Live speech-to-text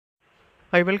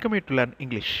I welcome you to learn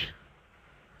English.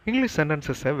 English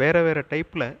சென்டென்சஸை வேறு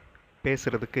டைப்பில்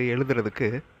பேசுகிறதுக்கு எழுதுறதுக்கு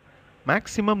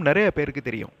மேக்ஸிமம் நிறைய பேருக்கு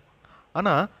தெரியும்.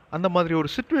 ஆனால் அந்த மாதிரி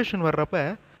ஒரு சுச்சுவேஷன் வர்றப்ப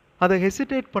அதை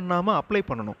ஹெசிடேட் பண்ணாமல் அப்ளை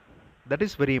பண்ணணும். That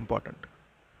is very important.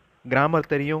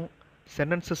 Grammar தெரியும்,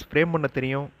 சென்டென்சஸ் ஃப்ரேம் பண்ண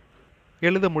தெரியும்,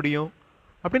 எழுத முடியும்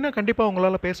அப்படின்னா கண்டிப்பாக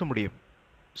உங்களால் பேச முடியும்.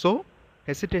 ஸோ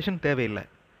ஹெசிடேஷன் தேவையில்லை.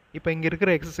 இப்போ இங்கே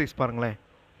இருக்கிற எக்ஸசைஸ் பாருங்களேன்,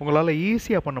 உங்களால்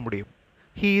ஈஸியாக பண்ண முடியும்.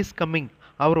 ஹீ இஸ் கம்மிங்,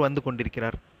 அவர் வந்து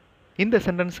கொண்டிருக்கிறார். இந்த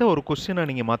சென்டென்ஸை ஒரு கொஸ்டினாக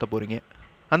நீங்கள் மாற்ற போகிறீங்க.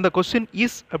 அந்த கொஸ்டின்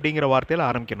இஸ் அப்படிங்கிற வார்த்தையில்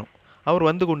ஆரம்பிக்கணும். அவர்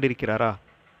வந்து கொண்டிருக்கிறாரா?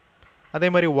 அதே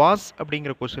மாதிரி வாஸ்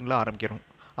அப்படிங்கிற கொஸ்டினில் ஆரம்பிக்கணும்.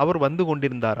 அவர் வந்து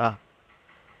கொண்டிருந்தாரா?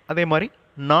 அதே மாதிரி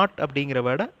நாட் அப்படிங்கிற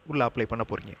வேர்டை உள்ளே அப்ளை பண்ண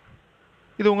போகிறீங்க.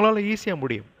 இது உங்களால் ஈஸியாக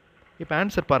முடியும். இப்போ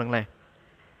ஆன்சர் பாருங்களேன்.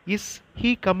 இஸ்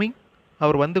ஹீ கம்மிங்,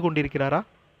 அவர் வந்து கொண்டிருக்கிறாரா?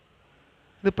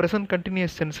 இது ப்ரெசன்ட்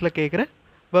கண்டினியூஸ் டென்ஸில் கேட்குற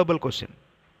வேர்பல் கொஸ்டின்.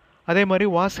 அதே மாதிரி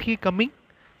வாஸ் ஹீ கம்மிங்,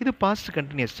 இது பாஸ்ட்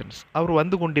கண்டினியூஸ் டென்ஸ், அவர்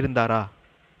வந்து கொண்டிருந்தாரா?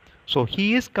 ஸோ ஹீ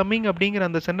இஸ் கம்மிங் அப்படிங்கிற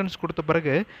அந்த சென்டென்ஸ் கொடுத்த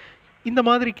பிறகு இந்த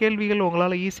மாதிரி கேள்விகள்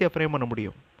உங்களால் ஈஸியாக ஃப்ரேம் பண்ண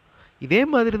முடியும். இதே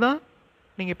மாதிரி தான்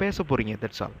நீங்கள் பேச போகிறீங்க.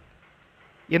 That's all.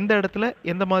 எந்த இடத்துல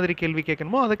எந்த மாதிரி கேள்வி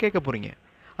கேட்கணுமோ அதை கேட்க போகிறீங்க.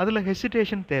 அதில்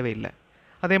ஹெசிடேஷன் தேவையில்லை.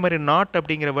 அதே மாதிரி நாட்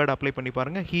அப்படிங்கிற வேர்டு அப்ளை பண்ணி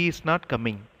பாருங்கள். ஹீ இஸ் நாட்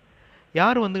கம்மிங்,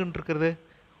 யார் வந்துக்கிட்டு இருக்கிறது?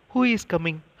 Who is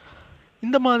coming.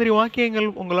 இந்த மாதிரி வாக்கியங்கள்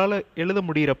உங்களால் எழுத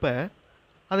முடிகிறப்ப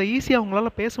அதை ஈஸியாக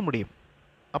உங்களால் பேச முடியும்.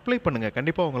 அப்ளை பண்ணுங்கள்,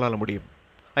 கண்டிப்பாக உங்களால் முடியும்.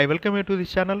 I welcome you to the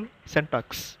channel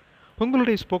சென்டாக்ஸ்.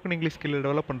 உங்களுடைய ஸ்போக்கன் இங்கிலீஷ் ஸ்கில்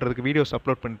டெவலப் பண்ணுறதுக்கு வீடியோஸ்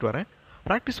அப்லோட் பண்ணிட்டு வரேன்.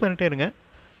 ப்ராக்டிஸ் பண்ணிட்டே இருங்க,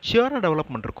 ஷியோராக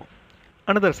டெவலப்மெண்ட் இருக்கும்.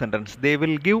 Another sentence, they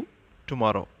will give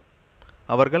tomorrow,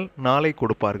 அவர்கள் நாளை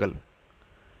கொடுப்பார்கள்.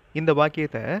 இந்த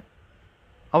வாக்கியத்தை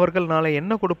அவர்கள் நாளை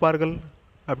என்ன கொடுப்பார்கள்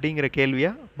அப்படிங்கிற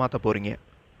கேள்வியாக மாற்ற போகிறீங்க.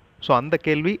 ஸோ அந்த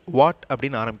கேள்வி வாட்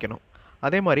அப்படின்னு ஆரம்பிக்கணும்.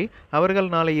 அதே மாதிரி அவர்கள்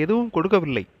நாளை எதுவும்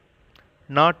கொடுக்கவில்லை,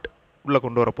 நாட் உள்ளே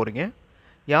கொண்டு வர போகிறீங்க.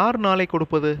 யார் நாளை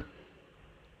கொடுப்பது?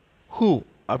 ஹூ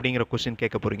அப்படிங்கிற கொஸ்டின்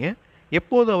கேட்க போகிறீங்க.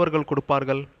 எப்போது அவர்கள்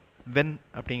கொடுப்பார்கள்? வென்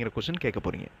அப்படிங்கிற கொஸ்டின் கேட்க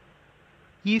போகிறீங்க.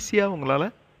 ஈஸியாக உங்களால்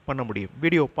பண்ண முடியும்.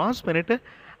 வீடியோ பாஸ் பண்ணிவிட்டு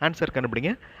ஆன்சர்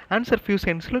கண்டுபிடிங்க. ஆன்சர் ஃபியூ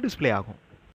செகண்ட்ஸில் டிஸ்பிளே ஆகும்.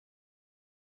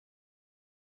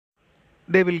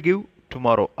 தே வில் கிவ்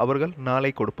டுமாரோ, அவர்கள்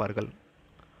நாளை கொடுப்பார்கள்.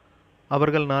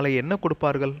 அவர்கள் நாளை என்ன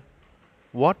கொடுப்பார்கள்?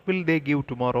 What will they give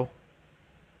tomorrow?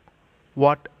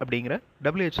 What அப்படிங்கிற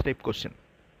WH டைப் கொஸ்டின்.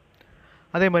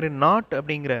 அதே மாதிரி நாட்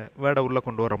அப்படிங்கிற வேர்டை உள்ளே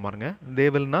கொண்டு வர பாருங்க. They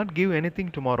will not give anything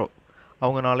tomorrow,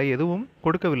 அவங்க நாளை எதுவும்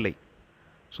கொடுக்கவில்லை.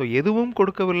 ஸோ எதுவும்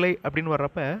கொடுக்கவில்லை அப்படின்னு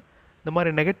வர்றப்ப இந்த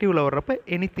மாதிரி நெகட்டிவில் வர்றப்ப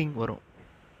எனிதிங் வரும்.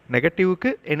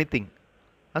 நெகட்டிவ்க்கு எனிதிங்.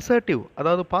 அசர்ட்டிவ்,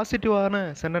 அதாவது பாசிட்டிவான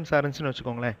சென்டென்ஸ் இருந்துச்சுன்னு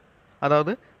வச்சுக்கோங்களேன்.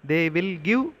 அதாவது they will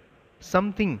give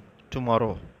something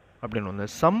tomorrow அப்படின்னு வந்து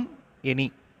சம் எனி.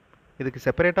 இதுக்கு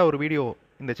செப்பரேட்டாக ஒரு வீடியோ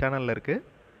இந்த சேனலில் இருக்குது.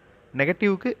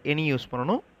 நெகட்டிவ்க்கு எனி யூஸ்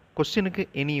பண்ணணும், கொஸ்டினுக்கு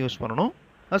எனி யூஸ் பண்ணணும்,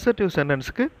 அசர்ட்டிவ்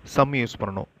சென்டென்ஸுக்கு சம் யூஸ்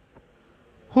பண்ணணும்.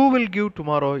 ஹூ வில் கிவ்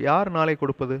டுமாரோ, யார் நாளை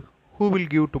கொடுப்பது? Who will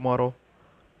give tomorrow.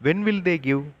 When will they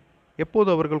give, எப்போது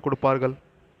அவர்கள் கொடுப்பார்கள்.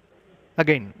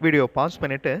 அகைன் வீடியோ பாஸ்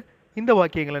பண்ணிவிட்டு இந்த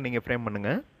வாக்கியங்களை நீங்கள் ஃப்ரேம்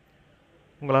பண்ணுங்கள்,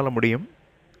 உங்களால் முடியும்.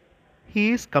 ஹீ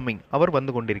இஸ் கம்மிங், அவர்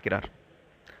வந்து கொண்டிருக்கிறார்.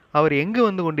 அவர் எங்கே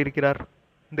வந்து கொண்டிருக்கிறார்?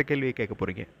 இந்த கேள்வியை கேட்க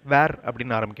போகிறீங்க. வேர்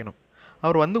அப்படின்னு ஆரம்பிக்கணும்.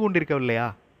 அவர் வந்து கொண்டிருக்கவில்லையா?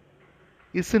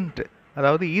 இஸ்ன்ட்,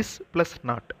 அதாவது இஸ் ப்ளஸ்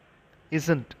நாட்,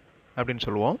 இஸ்ன்ட் அப்படின்னு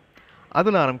சொல்லுவோம்.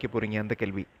 அதில் ஆரம்பிக்க போகிறீங்க அந்த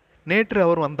கேள்வி. நேற்று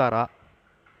அவர் வந்தாரா?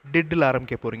 டிட்டில்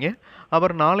ஆரம்பிக்க போகிறீங்க.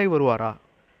 அவர் நாளை வருவாரா?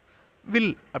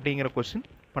 வில் அப்படிங்கிற கொஸ்டின்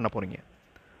பண்ண போகிறீங்க.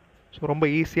 ஸோ ரொம்ப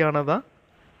ஈஸியானதான்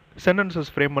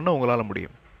சென்டென்சஸ் ஃப்ரேம் பண்ண உங்களால்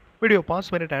முடியும். வீடியோ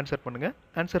பாஸ் பண்ணிட்டு ஆன்சர் பண்ணுங்கள்.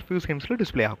 ஆன்சர் ஃபியூ செகண்ட்ஸில்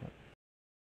டிஸ்பிளே ஆகும்.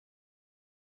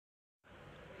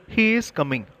 ஹீ இஸ்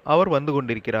கம்மிங், அவர் வந்து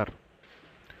கொண்டிருக்கிறார்.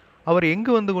 அவர்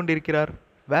எங்கு வந்து கொண்டிருக்கிறார்?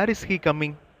 Where is he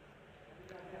coming.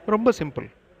 ரொம்ப simple.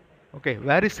 Okay,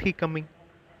 where is he coming?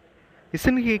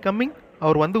 Isn't he coming,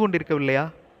 அவர் வந்து கொண்டிருக்கவில்லையா?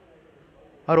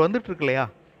 அவர் வந்துட்டு இல்லையா?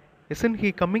 Isn't he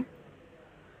coming?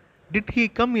 Did he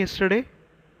come yesterday,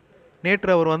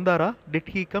 நேற்று அவர் வந்தாரா?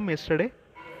 Did he come yesterday?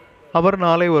 அவர்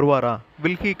நாளை வருவாரா?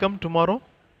 Will he come tomorrow?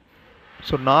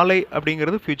 So நாளை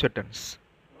அப்படிங்கிறது ஃபியூச்சர் டென்ஸ்,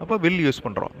 அப்போ வில் யூஸ்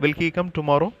பண்ணுறோம். Will he come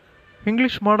tomorrow.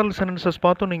 English model sentences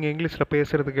பார்த்தும் நீங்கள் இங்கிலீஷில்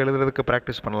பேசுகிறதுக்கு எழுதுறதுக்கு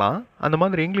ப்ராக்டிஸ் பண்ணலாம். அந்த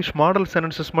மாதிரி இங்கிலீஷ் மாடல்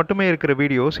சென்டென்சஸ் மட்டுமே இருக்கிற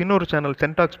வீடியோஸ் இன்னொரு சேனல்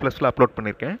சென்டாக்ஸ் ப்ளஸில் அப்லோட்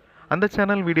பண்ணியிருக்கேன். அந்த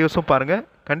சேனல் வீடியோஸும் பாருங்கள்,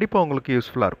 கண்டிப்பாக உங்களுக்கு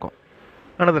யூஸ்ஃபுல்லாக இருக்கும்.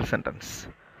 Another sentence,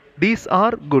 these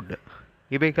are good,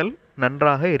 இவைகள்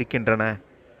நன்றாக இருக்கின்றன.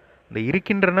 இந்த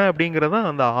இருக்கின்றன அப்படிங்கிறது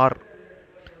தான் அந்த ஆர்.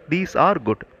 தீஸ் ஆர்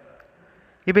குட்,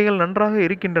 இவைகள் நன்றாக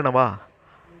இருக்கின்றனவா?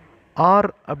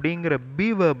 ஆர் அப்படிங்கிற பி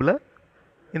வேர்பில்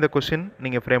இந்த கொஸ்டின்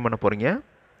நீங்கள் ஃப்ரேம் பண்ண போகிறீங்க.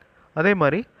 அதே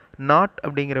மாதிரி நாட்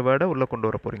அப்படிங்கிற வேர்டை உள்ளே கொண்டு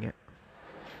வர போகிறீங்க.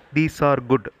 தீஸ் ஆர்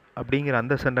குட் அப்படிங்கிற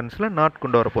அந்த சென்டென்ஸில் நாட்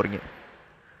கொண்டு வர போகிறீங்க.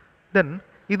 தென்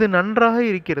இது நன்றாக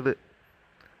இருக்கிறது,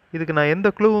 இதுக்கு நான் எந்த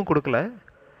க்ளூவும் கொடுக்கல.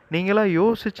 நீங்களா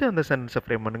யோசித்து அந்த சென்டென்ஸை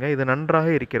ஃப்ரேம் பண்ணுங்கள். இது நன்றாக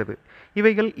இருக்கிறது.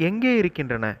 இவைகள் எங்கே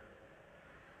இருக்கின்றன?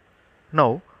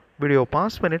 நவ் வீடியோ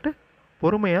பாஸ் பண்ணிவிட்டு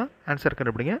பொறுமையாக ஆன்சர்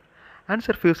கண்டுபிடிங்க.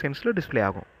 ஆன்சர் ஃபியூ செகண்ட்ஸில் டிஸ்ப்ளே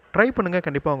ஆகும். ட்ரை பண்ணுங்கள்,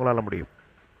 கண்டிப்பாக உங்களால் முடியும்.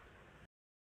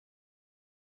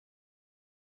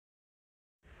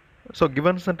 So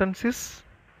given sentence is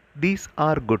these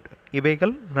are good.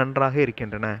 இவைகள் நன்றாக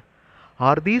இருக்கின்றன.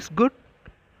 Are these good?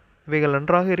 இவைகள்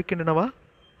நன்றாக இருக்கின்றனவா?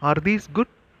 Are these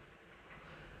good?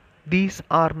 These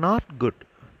are not good.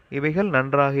 இவைகள்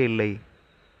நன்றாக இல்லை.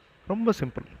 ரொம்ப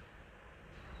சிம்பிள்.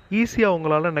 ஈஸியாக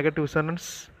உங்களால் negative sentence,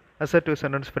 assertive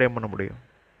sentence frame பண்ண முடியும்.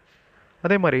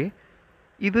 அதே மாதிரி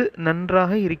இது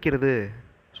நன்றாக இருக்கிறது.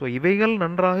 ஸோ இவைகள்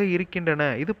நன்றாக இருக்கின்றன,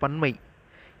 இது பன்மை.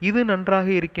 இது நன்றாக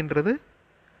இருக்கின்றது,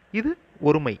 இது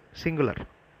ஒருமை, singular.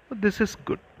 This is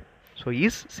good. So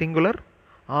is singular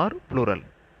R plural.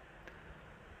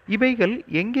 இவைகள்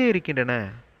எங்கே இருக்கின்றன?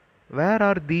 Where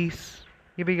are these?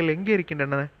 இவைகள் எங்கே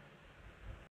இருக்கின்றன?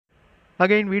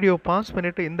 அகைன் வீடியோ பாஸ்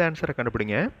பண்ணிவிட்டு இந்த ஆன்சரை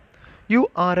கண்டுபிடிங்க. You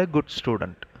are a good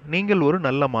student. நீங்கள் ஒரு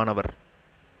நல்ல மாணவர்.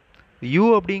 யூ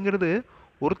அப்படிங்கிறது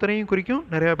ஒருத்தரையும் குறிக்கும்,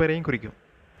 நிறையா பேரையும் குறிக்கும்.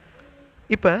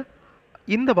 இப்போ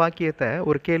இந்த வாக்கியத்தை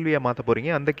ஒரு கேள்வியாக மாற்ற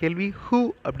போகிறீங்க. அந்த கேள்வி ஹூ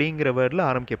அப்படிங்கிற வேர்டில்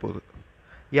ஆரம்பிக்க போகுது.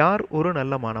 யார் ஒரு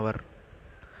நல்ல மாணவர்?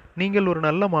 நீங்கள் ஒரு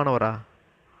நல்ல மாணவரா?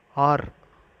 ஆர்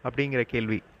அப்படிங்கிற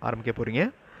கேள்வி ஆரம்பிக்க போகிறீங்க.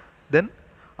 தென்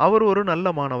அவர் ஒரு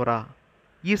நல்ல மாணவரா?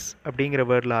 இஸ் அப்படிங்கிற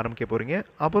வேர்டில் ஆரம்பிக்க போகிறீங்க.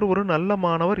 அவர் ஒரு நல்ல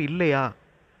மாணவர் இல்லையா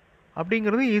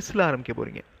அப்படிங்கிறது இஸில் ஆரம்பிக்க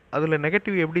போகிறீங்க. அதில்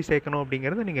நெகட்டிவ் எப்படி சேர்க்கணும்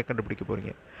அப்படிங்கிறத நீங்கள் கண்டுபிடிக்க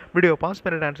போகிறீங்க. வீடியோ பாஸ்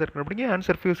பண்ணிட்டு ஆன்சர் கண்டுபிடிங்க.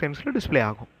 ஆன்சர் ஃபியூ செகண்ட்ஸில் டிஸ்ப்ளே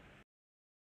ஆகும்.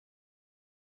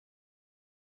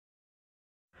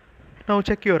 Now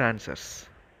check your answers.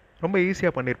 ரொம்ப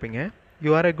ஈஸியாக பண்ணியிருப்பீங்க.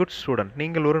 You are a good student.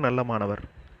 நீங்கள் ஒரு நல்ல மாணவர்.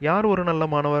 யார் ஒரு நல்ல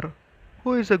மாணவர்?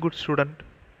 Who is a good student?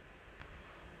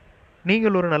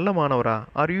 நீங்கள் ஒரு நல்ல மாணவரா?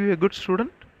 Are you a good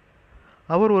student?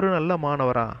 அவர் ஒரு நல்ல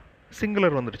மாணவரா?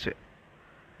 சிங்குலர் வந்துடுச்சு.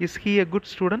 Is he a good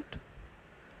student?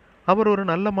 அவர் ஒரு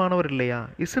நல்ல மாணவர் இல்லையா?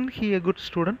 Isn't he a good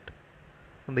student?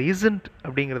 அந்த இஸ்ன்ட்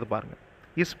அப்படிங்கிறது பாருங்கள்.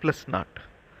 Is plus not.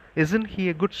 Isn't he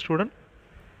a good student?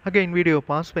 Again video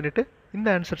pass பண்ணிவிட்டு இந்த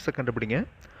ஆன்சர்ஸை கண்டுபிடிங்க.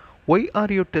 Y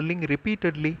are you telling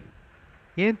repeatedly?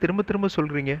 ஏன் திரும்ப திரும்ப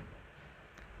சொல்கிறீங்க?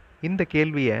 இந்த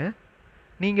கேள்வியை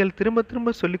நீங்கள் திரும்ப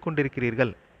திரும்ப சொல்லி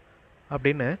கொண்டிருக்கிறீர்கள்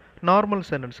அப்படின்னு நார்மல்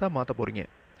சென்டென்ஸாக மாற்ற போகிறீங்க.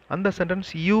 அந்த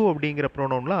சென்டென்ஸ் யூ அப்படிங்கிற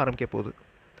ப்ரோனவுனில் ஆரம்பிக்க போகுது.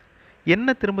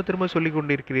 என்ன திரும்ப திரும்ப சொல்லி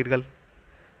கொண்டிருக்கிறீர்கள்?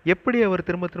 எப்படி அவர்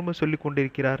திரும்ப திரும்ப சொல்லி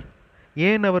கொண்டிருக்கிறார்?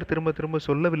 ஏன் அவர் திரும்ப திரும்ப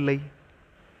சொல்லவில்லை?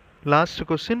 லாஸ்ட்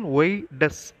கொஸ்டின் ஒய்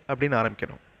டஸ் அப்படின்னு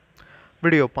ஆரம்பிக்கணும்.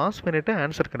 வீடியோ பாஸ் பண்ணிவிட்டு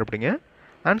ஆன்சர் கண்டுபிடிங்க.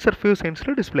 ஆன்சர் ஃபியூ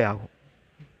செகண்ட்ஸில் டிஸ்ப்ளே ஆகும்.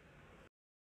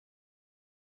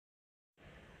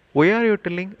 Y are you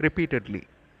telling repeatedly?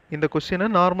 இந்த கொஸ்டினை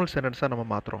நார்மல் சென்டென்ஸாக நம்ம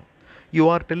மாற்றுறோம். You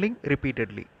are telling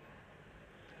repeatedly.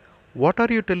 What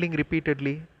are you telling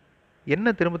repeatedly?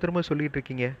 என்ன திரும்ப திரும்ப சொல்லிகிட்டு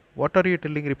இருக்கீங்க? What are you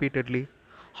telling repeatedly?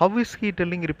 How is he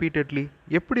telling repeatedly?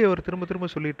 எப்படி அவர் திரும்ப திரும்ப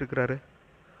சொல்லிகிட்டு இருக்கிறாரு?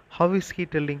 How is he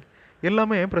telling?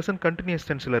 எல்லாமே ப்ரெசன்ட் கண்டினியூஸ்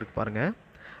டென்ஸில் இருக்குது பாருங்கள்.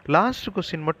 லாஸ்ட்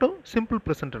கொஸ்டின் மட்டும் சிம்பிள்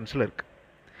ப்ரெசன்ட் டென்ஸில் இருக்குது.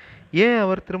 ஏன்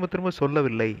அவர் திரும்ப திரும்ப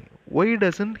சொல்லவில்லை? Y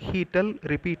doesn't he del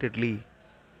repeatedly?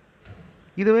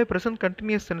 இதுவே ப்ரெசன்ட்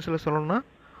கண்டினியூஸ் டென்ஸில் சொல்லணும்னா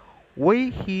Y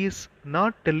he is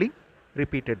not telling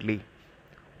repeatedly.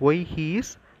 Y he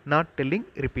is not telling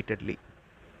repeatedly.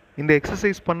 இந்த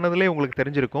எக்ஸசைஸ் பண்ணதிலே உங்களுக்கு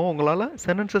தெரிஞ்சிருக்கும். உங்களால்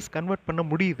சென்டென்சஸ் கன்வெர்ட் பண்ண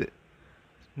முடியுது.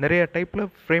 நிறைய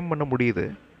டைப்பில் ஃப்ரேம் பண்ண முடியுது.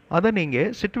 அதை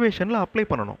நீங்கள் சிச்சுவேஷனில் அப்ளை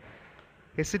பண்ணணும்.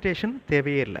 ஹெசிடேஷன்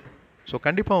தேவையே இல்லை. ஸோ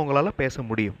கண்டிப்பாக உங்களால் பேச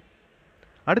முடியும்.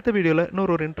 அடுத்த வீடியோவில்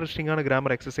இன்னொரு இன்ட்ரெஸ்டிங்கான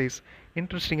கிராமர் எக்ஸசைஸ்,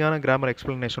 இன்ட்ரெஸ்டிங்கான கிராமர்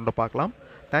எக்ஸ்ப்ளனேஷனில் பார்க்கலாம்.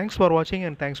 தேங்க்ஸ் ஃபார் வாட்சிங்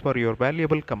and thanks for your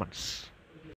valuable comments.